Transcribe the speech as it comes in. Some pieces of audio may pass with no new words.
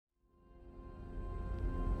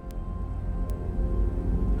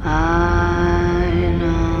I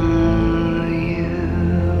know you.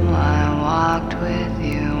 I walked with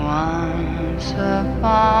you once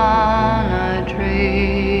upon a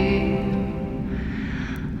dream.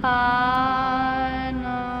 I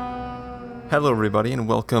know. Hello, everybody, and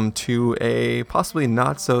welcome to a possibly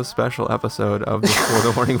not so special episode of the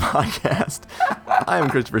Spoiler Warning Podcast. I'm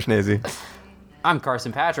Christopher Schnese. I'm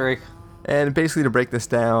Carson Patrick. And basically, to break this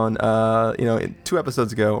down, one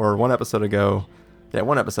episode ago,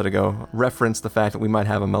 referenced the fact that we might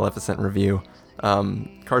have a Maleficent review.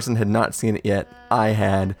 Carson had not seen it yet. I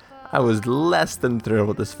had. I was less than thrilled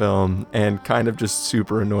with this film and kind of just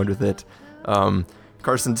super annoyed with it.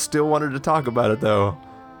 Carson still wanted to talk about it, though.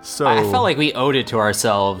 So I felt like we owed it to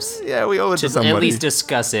ourselves. Yeah, we owe it to somebody. At least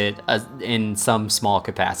discuss it in some small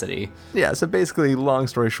capacity. Yeah, so basically, long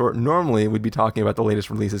story short, normally we'd be talking about the latest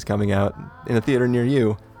releases coming out in a theater near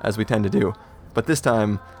you, as we tend to do. But this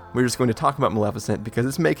time, we're just going to talk about Maleficent because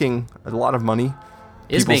it's making a lot of money.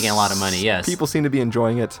 It's making a lot of money, yes. People seem to be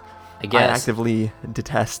enjoying it. I guess. I actively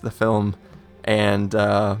detest the film, and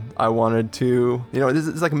I wanted to... this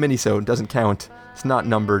is like a mini-sode. It doesn't count. It's not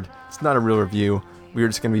numbered. It's not a real review. We're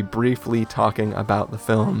just going to be briefly talking about the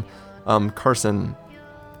film. Carson,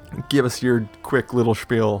 give us your quick little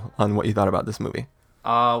spiel on what you thought about this movie.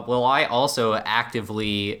 Well, I also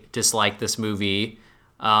actively dislike this movie.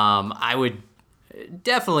 I would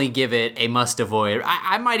definitely give it a must-avoid.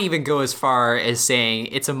 I might even go as far as saying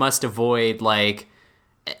it's a must-avoid. Like,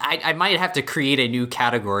 I might have to create a new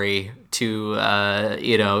category to,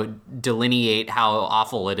 delineate how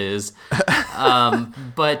awful it is.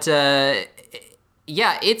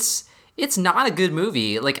 Yeah, it's not a good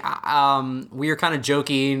movie. Like, we were kind of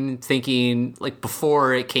joking, thinking, like,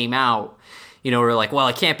 before it came out, we're like, well,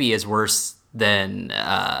 it can't be as worse than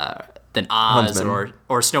Oz Huntsman.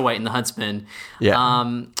 or Snow White and the Huntsman. Yeah.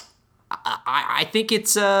 I think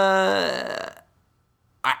it's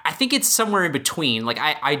I think it's somewhere in between. Like,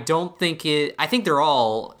 I don't think it. I think they're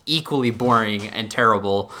all equally boring and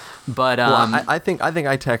terrible. But I think I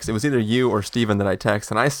texted. It was either you or Steven that I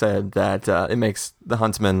texted, and I said that it makes The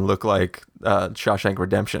Huntsman look like Shawshank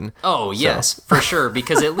Redemption. Oh, yes, for sure.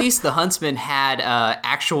 Because at least The Huntsman had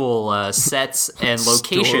actual sets and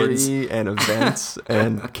locations. Story and events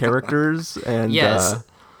and characters. And yes.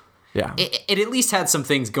 Yeah. It at least had some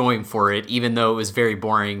things going for it, even though it was very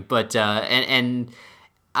boring. But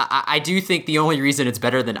I do think the only reason it's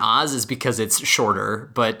better than Oz is because it's shorter,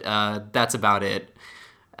 but that's about it.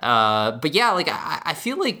 But yeah, like I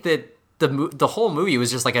feel like that the whole movie was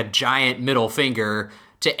just like a giant middle finger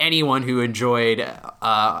to anyone who enjoyed,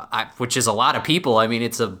 which is a lot of people. I mean,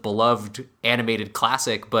 it's a beloved animated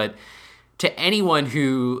classic, but to anyone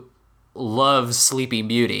who loves Sleeping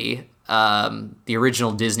Beauty, the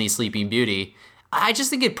original Disney Sleeping Beauty, I just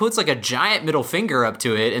think it puts like a giant middle finger up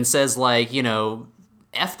to it and says, like,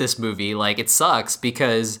 F this movie, like, it sucks,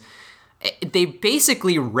 because they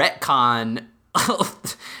basically retcon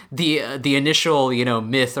the initial,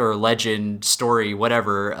 myth or legend story,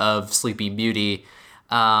 whatever, of Sleeping Beauty,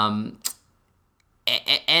 and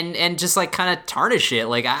just like kind of tarnish it.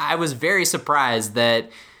 Like, I was very surprised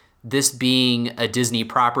that this being a Disney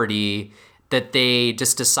property, that they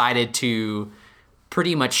just decided to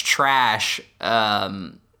pretty much trash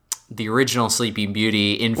the original Sleeping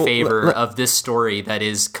Beauty in favor of this story that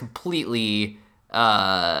is completely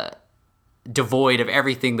devoid of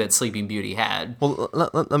everything that Sleeping Beauty had. Well,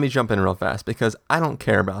 let me jump in real fast, because I don't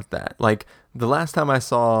care about that. Like, the last time I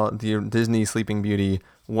saw the Disney Sleeping Beauty,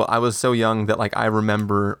 I was so young that, like, I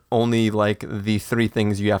remember only, like, the three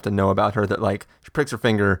things you have to know about her: that, like, she pricks her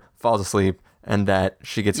finger, falls asleep, and that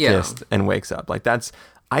she gets kissed and wakes up. Like,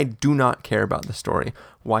 I do not care about the story.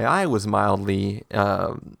 Why I was mildly,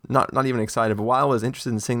 not even excited, but why I was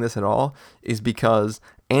interested in seeing this at all is because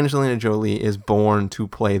Angelina Jolie is born to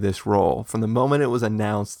play this role. From the moment it was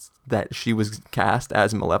announced that she was cast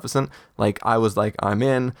as Maleficent, like, I was like, I'm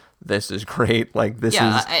in. This is great. Like, this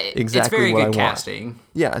is exactly it's very what good I casting. want.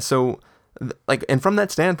 Yeah. So, like, and from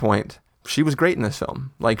that standpoint, she was great in this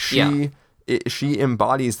film. Like, she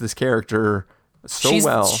embodies this character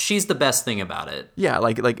well. She's the best thing about it. Yeah,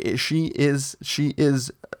 like she is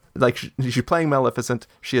like, she's playing Maleficent.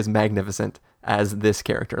 She is magnificent as this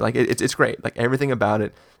character. Like, it's great. Like, everything about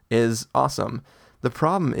it is awesome. The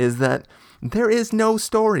problem is that there is no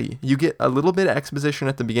story. You get a little bit of exposition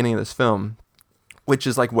at the beginning of this film, which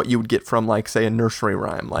is like what you would get from, like, say, a nursery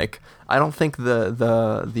rhyme. Like, I don't think the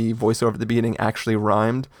voiceover at the beginning actually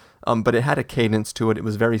rhymed. but it had a cadence to it. It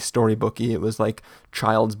was very storybooky. It was like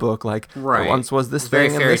child's book, like Right. there once was this Very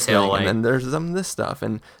thing and fairy this thing, tale-like. and then there's this stuff,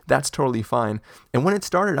 and that's totally fine. And when it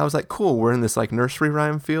started, I was like, cool, we're in this like nursery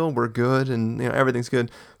rhyme feel, we're good, and everything's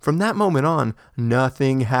good. From that moment on,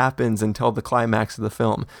 nothing happens until the climax of the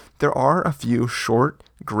film. There are a few short,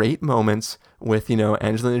 great moments with,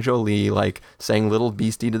 Angelina Jolie, like, saying little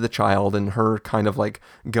beastie to the child, and her kind of, like,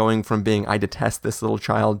 going from being, I detest this little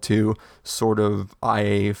child, to sort of,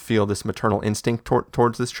 I feel this maternal instinct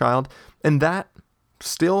towards this child. And that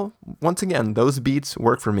still, once again, those beats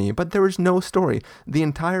work for me, but there is no story. The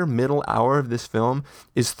entire middle hour of this film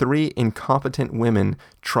is 3 incompetent women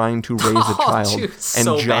trying to raise a child dude, and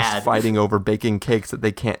so just bad. fighting over baking cakes that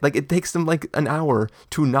they can't. Like, it takes them like an hour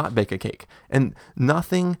to not bake a cake, and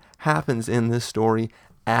nothing happens in this story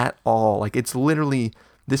at all. Like, it's literally,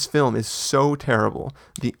 this film is so terrible.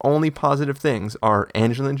 The only positive things are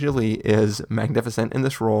Angelina Jolie is magnificent in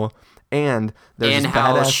this role, and there's And this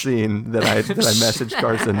how badass scene that I messaged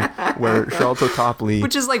Carson where Charlton Copley,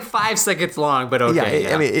 Which is like 5 seconds long, but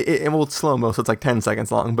okay. I mean, it's slow-mo, so it's like 10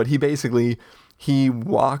 seconds long, but he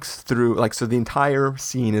walks through, like, so the entire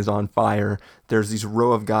scene is on fire. There's these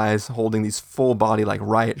row of guys holding these full body, like,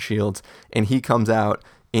 riot shields, and he comes out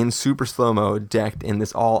in super slow-mo, decked in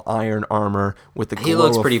this all iron armor with the glow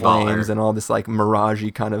looks of pretty flames baller. and all this, like, mirage-y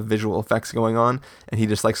kind of visual effects going on, and he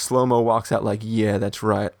just, like, slow-mo walks out like, yeah, that's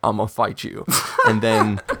right, I'm gonna fight you. And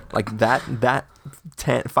then, like, that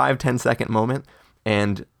 5-10 second moment,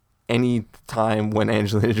 and any time when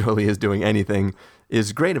Angelina Jolie is doing anything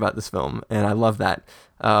is great about this film, and I love that.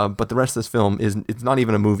 But the rest of this film it's not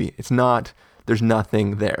even a movie. There's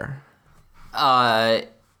nothing there.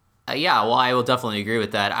 Yeah, well, I will definitely agree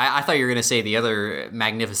with that. I thought you were going to say the other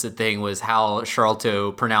magnificent thing was how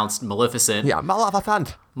Charlton pronounced Maleficent. Yeah,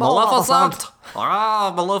 Maleficent. Maleficent!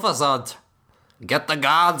 Ah, Maleficent! Get the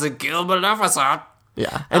gods and kill Maleficent!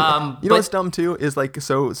 Yeah, and you know what's dumb too is, like,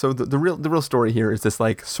 so the real story here is this,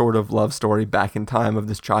 like, sort of love story back in time of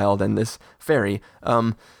this child and this fairy.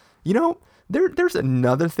 There's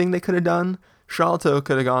another thing they could have done. Charlton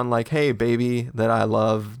could have gone like, hey, baby that I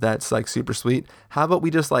love, that's, like, super sweet. How about we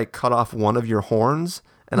just, like, cut off one of your horns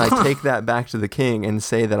and I take that back to the king and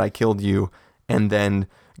say that I killed you, and then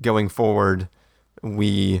going forward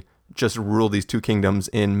we just rule these 2 kingdoms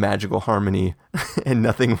in magical harmony and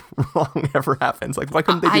nothing wrong ever happens. Like, why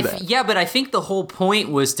couldn't they do that? Yeah, but I think the whole point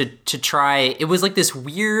was to try, it was like this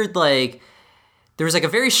weird, like, there was like a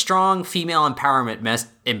very strong female empowerment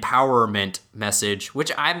message,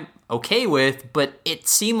 which I'm okay with, but it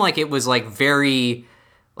seemed like it was, like, very,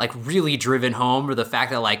 like, really driven home to the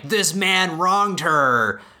fact that, like, this man wronged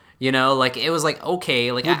her, like, it was like,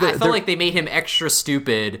 okay, like, I felt like they made him extra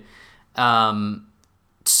stupid,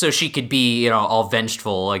 so she could be, all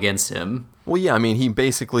vengeful against him. Well, yeah, I mean, he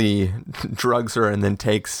basically drugs her and then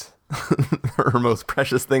takes her most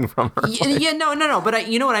precious thing from her. No, but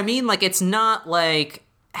you know what I mean? Like, it's not like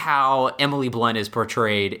how Emily Blunt is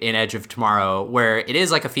portrayed in Edge of Tomorrow, where it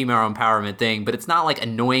is like a female empowerment thing, but it's not like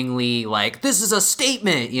annoyingly like, this is a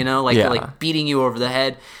statement, like beating you over the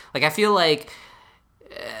head. Like, I feel like,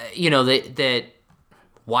 that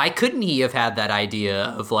why couldn't he have had that idea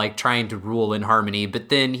of, like, trying to rule in harmony, but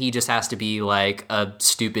then he just has to be, like, a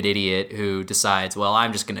stupid idiot who decides, well,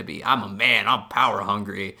 I'm a man, I'm power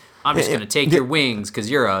hungry. I'm just going to take your wings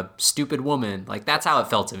because you're a stupid woman. Like, that's how it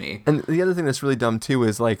felt to me. And the other thing that's really dumb, too,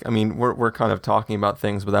 is, like, I mean, we're kind of talking about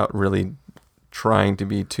things without really trying to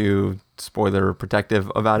be too spoiler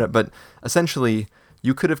protective about it, but essentially,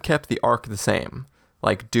 you could have kept the arc the same.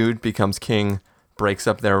 Like, dude becomes king, breaks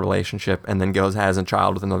up their relationship, and then has a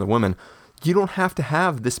child with another woman. You don't have to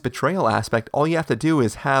have this betrayal aspect. All you have to do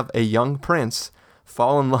is have a young prince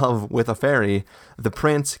fall in love with a fairy. The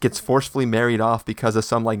prince gets forcefully married off because of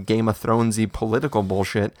some, like, Game of Thrones-y political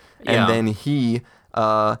bullshit, and then he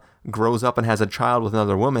grows up and has a child with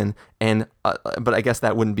another woman, and but I guess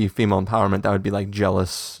that wouldn't be female empowerment. That would be, like,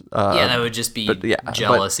 jealous. That would just be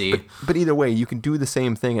jealousy. But either way, you can do the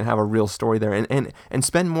same thing and have a real story there, and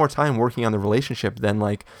spend more time working on the relationship than,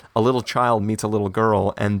 like, a little child meets a little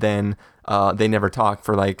girl and then they never talk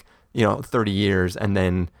for, like, 30 years, and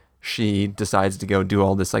then she decides to go do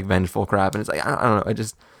all this, like, vengeful crap, and it's like, I don't know.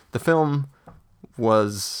 The film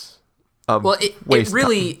was waste.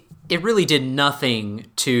 It really did nothing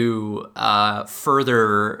to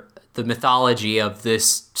further the mythology of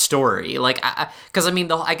this story. Like, because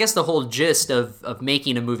I guess the whole gist of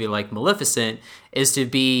making a movie like Maleficent is to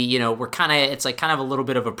be, it's like kind of a little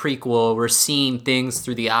bit of a prequel. We're seeing things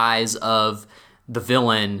through the eyes of the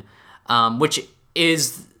villain, which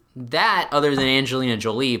is that, other than Angelina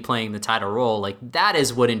Jolie playing the title role, like, that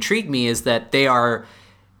is what intrigued me, is that they are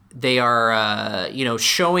they are,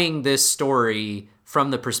 showing this story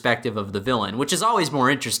from the perspective of the villain, which is always more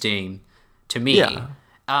interesting to me. Yeah.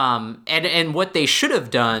 And what they should have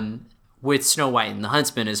done with Snow White and the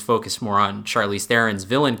Huntsman is focus more on Charlize Theron's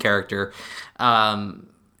villain character.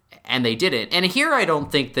 And they didn't. And here I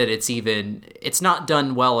don't think that it's not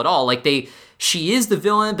done well at all. Like she is the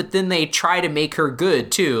villain, but then they try to make her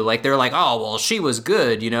good too. Like they're like, oh, well, she was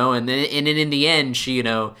good, and then in the end,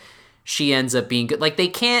 she ends up being good. Like they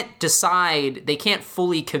can't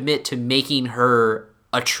fully commit to making her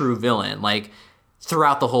a true villain, like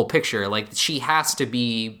throughout the whole picture. Like she has to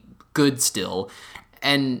be good still.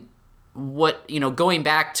 And going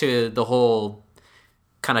back to the whole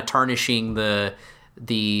kind of tarnishing the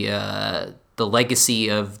legacy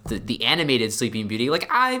of the animated Sleeping Beauty. Like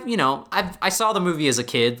I saw the movie as a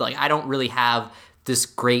kid. Like I don't really have this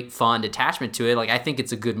great fond attachment to it. Like I think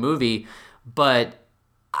it's a good movie, but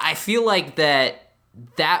I feel like that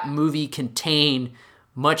movie contained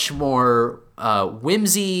much more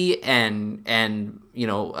whimsy and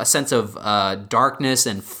a sense of darkness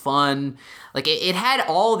and fun. Like it had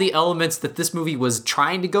all the elements that this movie was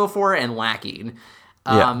trying to go for and lacking.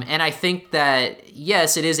 And I think that,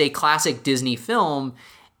 yes, it is a classic Disney film,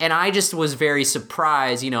 and I just was very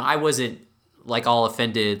surprised. I wasn't like all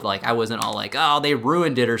offended. Like I wasn't all like, oh, they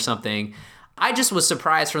ruined it or something. I just was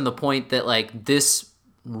surprised from the point that like this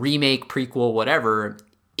remake, prequel, whatever,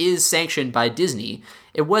 is sanctioned by Disney.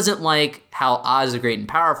 It wasn't like how Oz the Great and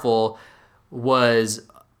Powerful was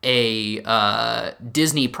a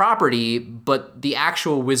Disney property, but the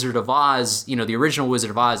actual Wizard of Oz, the original Wizard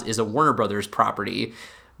of Oz is a Warner Brothers property.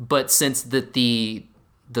 But since the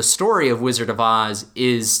story of Wizard of Oz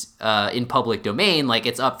is in public domain, like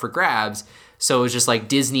it's up for grabs, so it was just like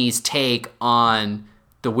Disney's take on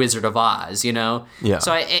the Wizard of Oz, Yeah.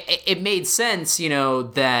 So it made sense,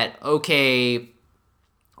 that, okay,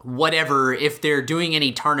 whatever, if they're doing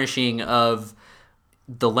any tarnishing of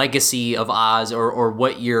the legacy of Oz or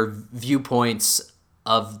what your viewpoints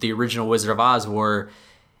of the original Wizard of Oz were,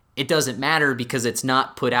 it doesn't matter because it's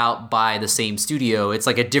not put out by the same studio. It's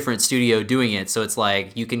like a different studio doing it. So it's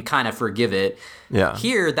like, you can kind of forgive it. Yeah.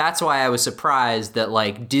 Here, that's why I was surprised that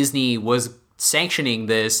like Disney was sanctioning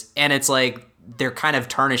this, and it's like, they're kind of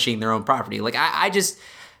tarnishing their own property. Like I just,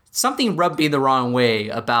 something rubbed me the wrong way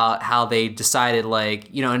about how they decided, like,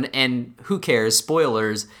 and who cares,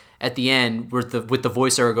 spoilers, at the end with the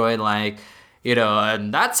voiceover going like,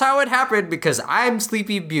 and that's how it happened because I'm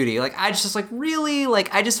Sleeping Beauty. Like I just like, really,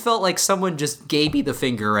 like I just felt like someone just gave me the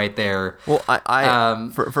finger right there. Well,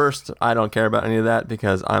 first, I don't care about any of that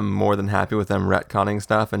because I'm more than happy with them retconning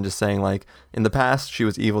stuff and just saying like, in the past she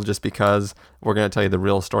was evil just because we're going to tell you the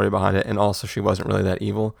real story behind it, and also she wasn't really that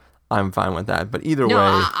evil. I'm fine with that. But either way,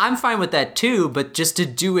 I'm fine with that too. But just to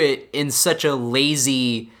do it in such a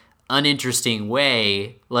lazy, uninteresting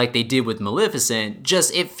way like they did with Maleficent,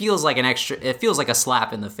 just it feels like a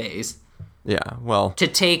slap in the face. Yeah, well, to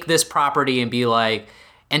take this property and be like,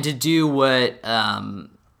 and to do what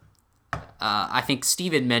I think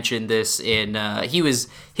Steven mentioned this in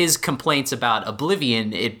his complaints about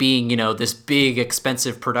Oblivion, it being this big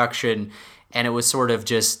expensive production, and it was sort of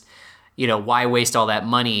just why waste all that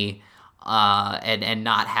money and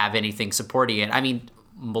not have anything supporting it. I mean,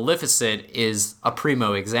 Maleficent is a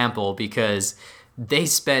primo example because they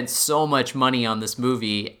spent so much money on this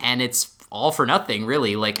movie and it's all for nothing,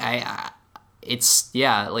 really. Like it's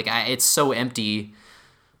so empty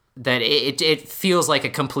that it feels like a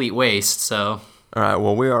complete waste. So all right,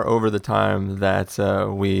 well, we are over the time that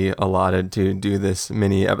we allotted to do this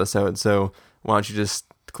mini episode. So why don't you just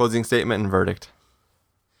closing statement and verdict?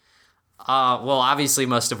 Well, obviously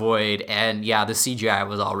must avoid, and yeah, the CGI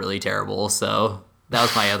was all really terrible. So that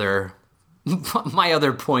was my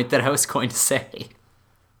other point that I was going to say.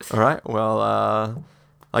 All right. Well,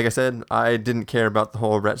 like I said, I didn't care about the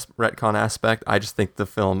whole retcon aspect. I just think the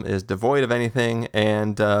film is devoid of anything.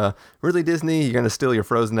 And really, Disney, you're gonna steal your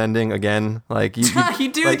Frozen ending again. Like you dude,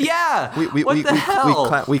 like, yeah. What the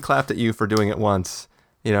hell? We clapped at you for doing it once.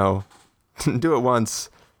 Do it once.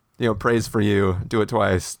 Praise for you. Do it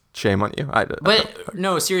twice. Shame on you. But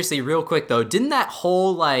no, seriously, real quick though, didn't that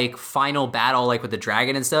whole like final battle like with the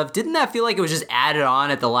dragon and stuff, didn't that feel like it was just added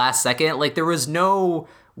on at the last second? Like there was no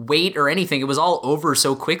wait or anything. It was all over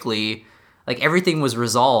so quickly. Like everything was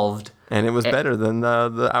resolved. And it was better than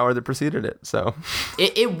the hour that preceded it. So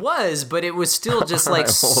it was, but it was still just like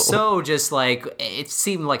so just like it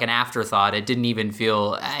seemed like an afterthought. It didn't even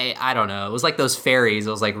feel I don't know. It was like those fairies. It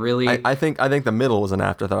was like really I think the middle was an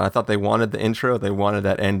afterthought. I thought they wanted the intro, they wanted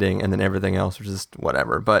that ending, and then everything else was just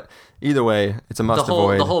whatever. But either way, it's a must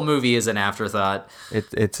avoid. The whole movie is an afterthought.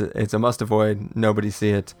 It's a must avoid. Nobody see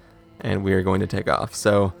it, and we are going to take off.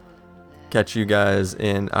 So catch you guys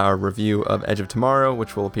in our review of Edge of Tomorrow,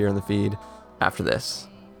 which will appear in the feed after this.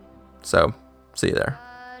 So, see you there.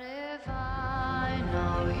 But if I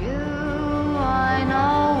know you, I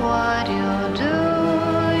know